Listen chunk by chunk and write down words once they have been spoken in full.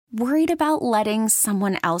Worried about letting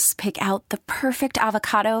someone else pick out the perfect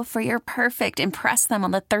avocado for your perfect impress them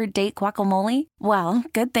on the third date guacamole? Well,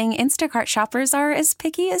 good thing Instacart shoppers are as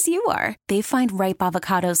picky as you are. They find ripe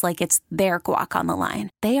avocados like it's their guac on the line.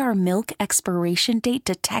 They are milk expiration date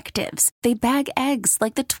detectives. They bag eggs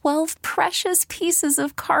like the 12 precious pieces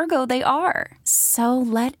of cargo they are. So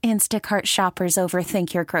let Instacart shoppers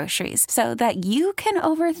overthink your groceries so that you can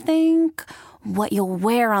overthink what you'll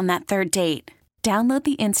wear on that third date. Download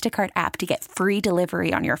the Instacart app to get free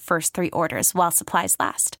delivery on your first 3 orders while supplies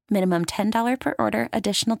last. Minimum $10 per order.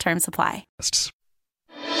 Additional terms apply.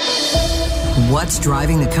 What's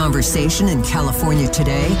driving the conversation in California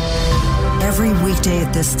today? Every weekday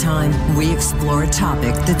at this time, we explore a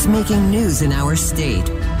topic that's making news in our state.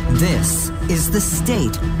 This is the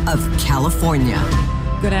state of California.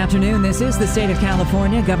 Good afternoon. This is the state of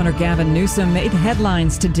California. Governor Gavin Newsom made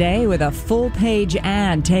headlines today with a full-page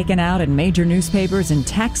ad taken out in major newspapers in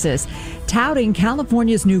Texas, touting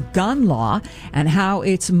California's new gun law and how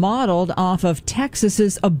it's modeled off of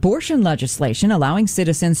Texas's abortion legislation, allowing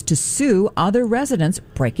citizens to sue other residents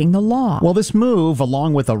breaking the law. Well, this move,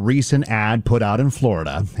 along with a recent ad put out in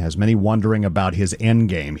Florida, has many wondering about his end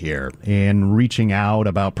game here in reaching out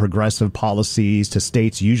about progressive policies to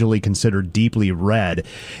states usually considered deeply red.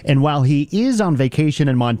 And while he is on vacation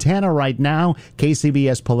in Montana right now,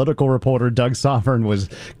 KCBS political reporter Doug Sovern was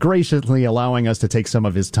graciously allowing us to take some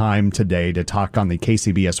of his time today to talk on the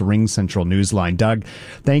KCBS Ring Central Newsline. Doug,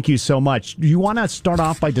 thank you so much. You want to start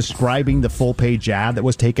off by describing the full-page ad that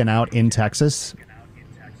was taken out in Texas?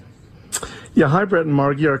 Yeah, hi, Bret and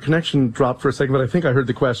Maggie. Our connection dropped for a second, but I think I heard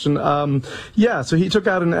the question. So he took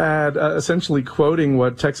out an ad essentially quoting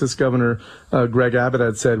what Texas Governor Greg Abbott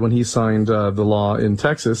had said when he signed the law in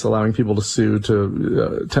Texas, allowing people to sue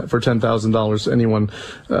for $10,000 anyone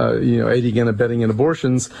aiding and abetting in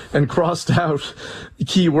abortions, and crossed out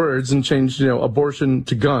key words and changed abortion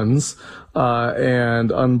to guns. And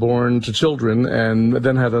unborn to children, and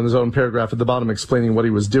then had on his own paragraph at the bottom explaining what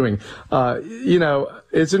he was doing.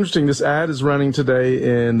 It's interesting. This ad is running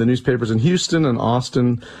today in the newspapers in Houston and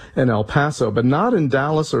Austin and El Paso, but not in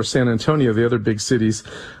Dallas or San Antonio, the other big cities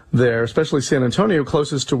there, especially San Antonio,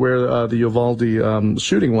 closest to where the Uvalde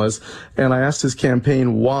shooting was. And I asked his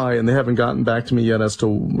campaign why, and they haven't gotten back to me yet as to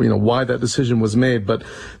why that decision was made. But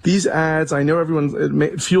these ads, I know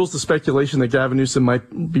it fuels the speculation that Gavin Newsom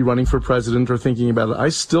might be running for president or thinking about it. I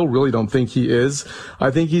still really don't think he is.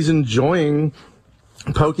 I think he's enjoying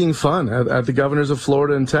poking fun at the governors of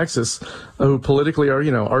Florida and Texas, who politically are,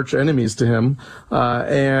 arch enemies to him.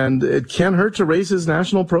 And it can't hurt to raise his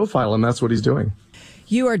national profile, and that's what he's doing.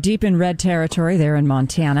 You are deep in red territory there in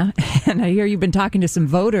Montana, and I hear you've been talking to some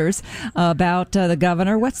voters about the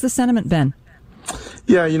governor. What's the sentiment been?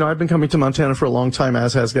 Yeah, I've been coming to Montana for a long time,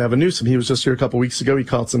 as has Gavin Newsom. He was just here a couple weeks ago. He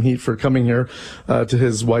caught some heat for coming here to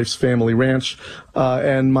his wife's family ranch.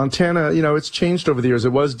 And Montana, it's changed over the years.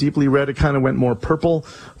 It was deeply red. It kind of went more purple.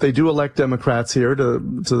 They do elect Democrats here to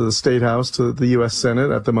the State House, to the U.S. Senate.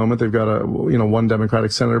 At the moment, they've got one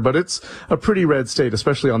Democratic senator. But it's a pretty red state,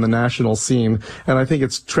 especially on the national scene. And I think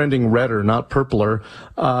it's trending redder, not purpler.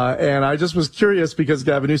 And I just was curious because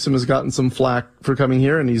Gavin Newsom has gotten some flack for coming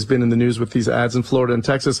here, and he's been in the news with these ads in Florida and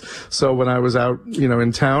Texas. So when I was out,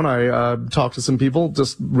 in town, I talked to some people,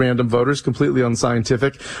 just random voters, completely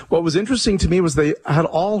unscientific. What was interesting to me was they had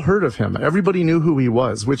all heard of him. Everybody knew who he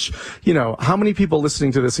was, which, how many people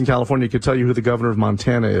listening to this in California could tell you who the governor of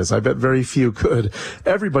Montana is? I bet very few could.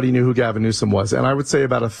 Everybody knew who Gavin Newsom was. And I would say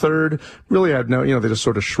about a third really had no, they just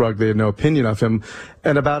sort of shrugged. They had no opinion of him.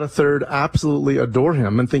 And about a third absolutely adore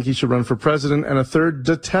him and think he should run for president. And a third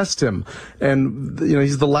detest him. And,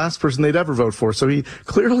 he's the last person they'd ever vote for. So he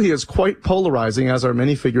clearly is quite polarizing, as are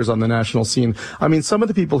many figures on the national scene. I mean, some of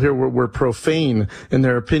the people here were profane in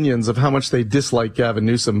their opinions of how much they dislike Gavin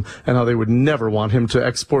Newsom and how they would never want him to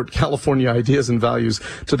export California ideas and values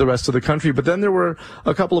to the rest of the country. But then there were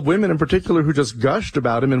a couple of women in particular who just gushed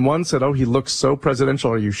about him. And one said, "Oh, he looks so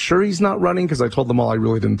presidential. Are you sure he's not running?" Because I told them all I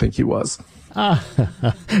really didn't think he was.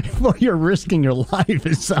 Well, you're risking your life,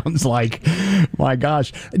 it sounds like. My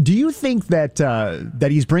gosh. Do you think that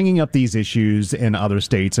he's bringing up these issues in other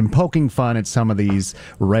states and poking fun at some of these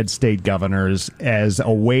red state governors as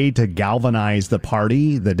a way to galvanize the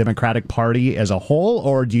party, the Democratic Party as a whole?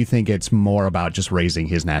 Or do you think it's more about just raising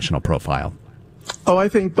his national profile? Oh, I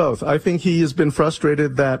think both. I think he has been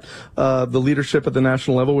frustrated that the leadership at the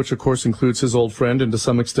national level, which of course includes his old friend and to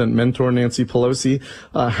some extent mentor Nancy Pelosi,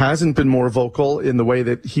 hasn't been more vocal in the way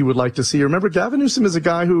that he would like to see. Remember, Gavin Newsom is a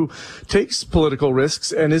guy who takes political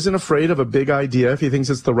risks and isn't afraid of a big idea if he thinks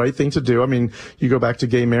it's the right thing to do. I mean, you go back to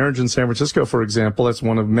gay marriage in San Francisco, for example. That's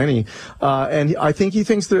one of many. And I think he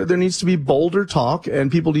thinks there needs to be bolder talk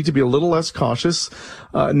and people need to be a little less cautious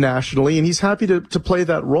nationally. And he's happy to play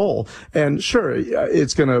that role. And sure,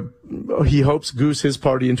 it's going to, he hopes, goose his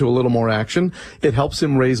party into a little more action. It helps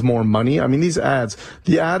him raise more money. I mean, these ads,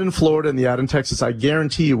 the ad in Florida and the ad in Texas, I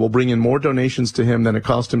guarantee you will bring in more donations to him than it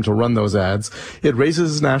cost him to run those ads. It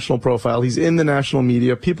raises his national profile. He's in the national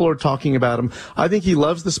media. People are talking about him. I think he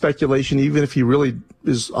loves the speculation, even if he really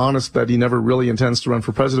is honest that he never really intends to run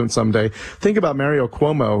for president someday. Think about Mario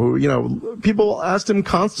Cuomo, who, people asked him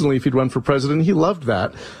constantly if he'd run for president. He loved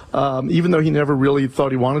that. Even though he never really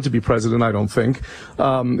thought he wanted to be president, I don't think.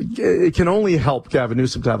 It can only help Gavin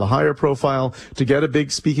Newsom to have a higher profile, to get a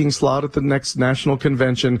big speaking slot at the next national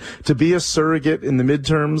convention, to be a surrogate in the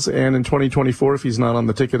midterms and in 2024 if he's not on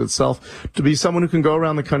the ticket itself, to be someone who can go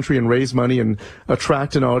around the country and raise money and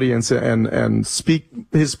attract an audience and speak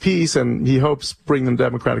his piece, and he hopes bring the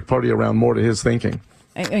Democratic Party around more to his thinking.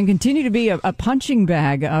 And continue to be a punching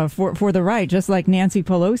bag for the right, just like Nancy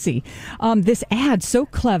Pelosi. This ad, so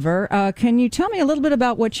clever. Can you tell me a little bit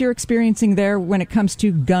about what you're experiencing there when it comes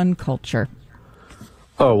to gun culture?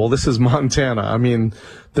 Oh, well, this is Montana. I mean,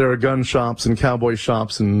 there are gun shops and cowboy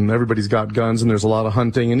shops and everybody's got guns and there's a lot of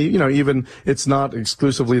hunting. And, even it's not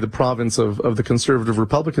exclusively the province of the conservative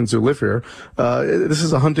Republicans who live here. This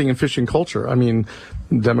is a hunting and fishing culture. I mean,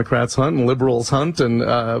 Democrats hunt and liberals hunt and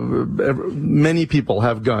many people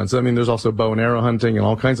have guns. I mean, there's also bow and arrow hunting and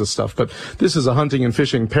all kinds of stuff. But this is a hunting and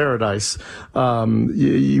fishing paradise.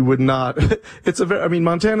 You would not,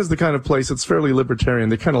 Montana's the kind of place that's fairly libertarian.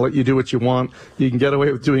 They kind of let you do what you want. You can get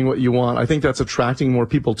away with doing what you want. I think that's attracting more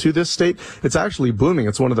people to this state. It's actually booming.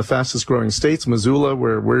 It's one of the fastest growing states. Missoula,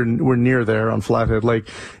 where we're near there on Flathead Lake,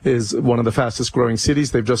 is one of the fastest growing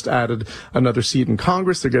cities. They've just added another seat in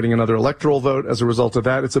Congress. They're getting another electoral vote as a result of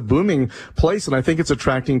that. It's a booming place, and I think it's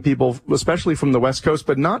attracting people, especially from the West Coast,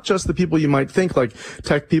 but not just the people you might think, like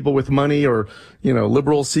tech people with money or,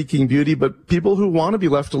 liberals seeking beauty, but people who want to be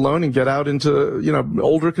left alone and get out into,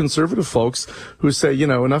 older conservative folks who say,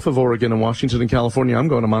 enough of Oregon and Washington and California, I'm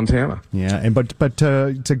going to Montana. Yeah, and but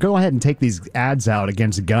to go ahead and take these ads out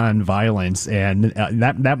against gun violence, and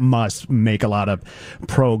that must make a lot of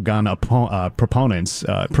pro-gun proponents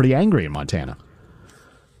pretty angry in Montana.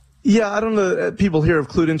 Yeah, I don't know. People here have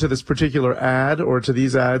clued into this particular ad or to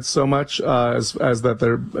these ads so much as that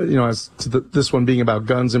they're, as to this one being about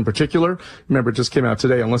guns in particular. Remember, it just came out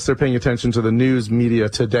today. Unless they're paying attention to the news media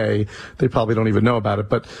today, they probably don't even know about it.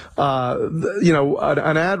 But,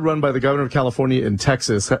 an ad run by the governor of California in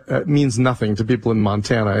Texas means nothing to people in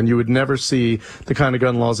Montana. And you would never see the kind of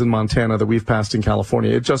gun laws in Montana that we've passed in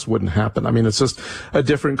California. It just wouldn't happen. I mean, it's just a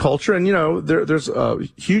different culture. And, there's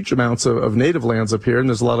huge amounts of native lands up here, and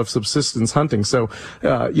there's a lot of subsistence hunting. So,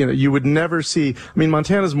 you would never see,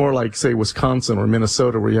 Montana's more like, say, Wisconsin or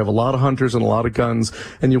Minnesota, where you have a lot of hunters and a lot of guns,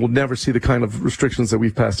 and you will never see the kind of restrictions that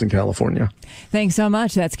we've passed in California. Thanks so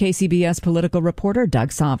much. That's KCBS political reporter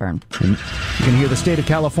Doug Sovern. You can hear the State of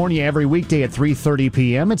California every weekday at 3:30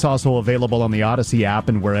 p.m. It's also available on the Odyssey app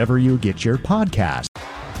and wherever you get your podcast.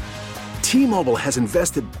 T-Mobile has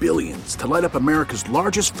invested billions to light up America's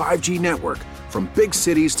largest 5G network, from big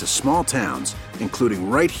cities to small towns, including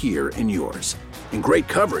right here in yours. And great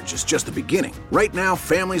coverage is just the beginning. Right now,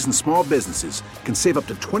 families and small businesses can save up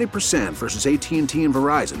to 20% versus AT&T and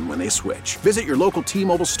Verizon when they switch. Visit your local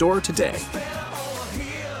T-Mobile store today.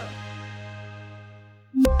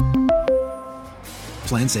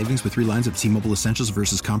 Plan savings with 3 lines of T-Mobile Essentials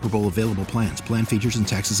versus comparable available plans. Plan features and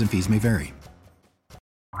taxes and fees may vary.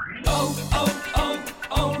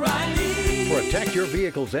 Protect your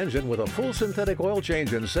vehicle's engine with a full synthetic oil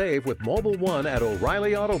change and save with Mobil 1 at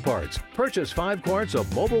O'Reilly Auto Parts. Purchase 5 quarts of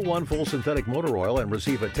Mobil 1 full synthetic motor oil and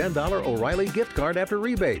receive a $10 O'Reilly gift card after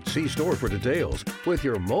rebate. See store for details. With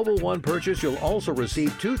your Mobil 1 purchase, you'll also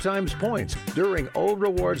receive 2 times points during O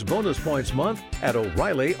Rewards Bonus Points Month at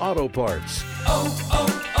O'Reilly Auto Parts.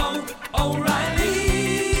 O'Reilly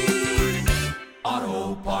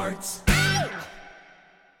Auto Parts.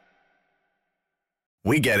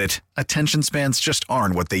 We get it. Attention spans just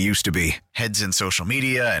aren't what they used to be. Heads in social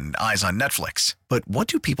media and eyes on Netflix. But what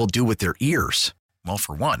do people do with their ears? Well,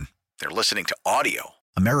 for one, they're listening to audio.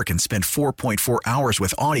 Americans spend 4.4 hours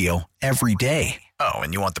with audio every day. Oh,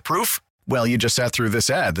 and you want the proof? Well, you just sat through this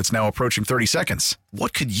ad that's now approaching 30 seconds.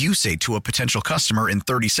 What could you say to a potential customer in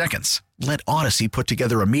 30 seconds? Let Odyssey put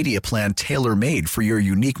together a media plan tailor-made for your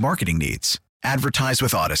unique marketing needs. Advertise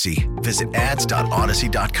with Odyssey. Visit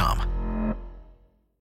ads.odyssey.com.